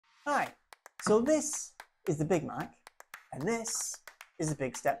Hi, so this is the BigMack and this is the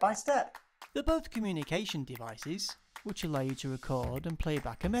Big Step-by-Step. They're both communication devices which allow you to record and play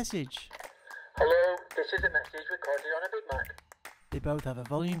back a message. Hello, this is a message recorded on a BigMack. They both have a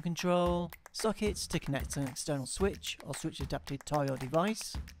volume control, sockets to connect to an external switch or switch adapted toy or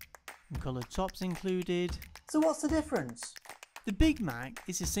device, and coloured tops included. So what's the difference? The BigMack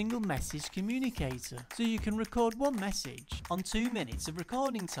is a single message communicator, so you can record one message on 2 minutes of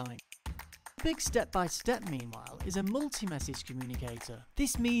recording time. The Big Step-by-Step, meanwhile, is a multi-message communicator.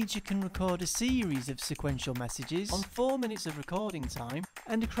 This means you can record a series of sequential messages on 4 minutes of recording time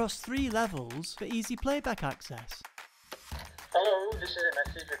and across 3 levels for easy playback access. Hello, this is a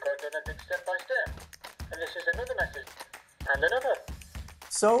message recorded on a Big Step-by-Step. And this is another message. And another.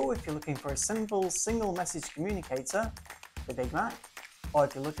 So if you're looking for a simple single message communicator, the BigMack, or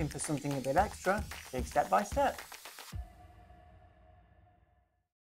if you're looking for something a bit extra, Big Step-by-Step.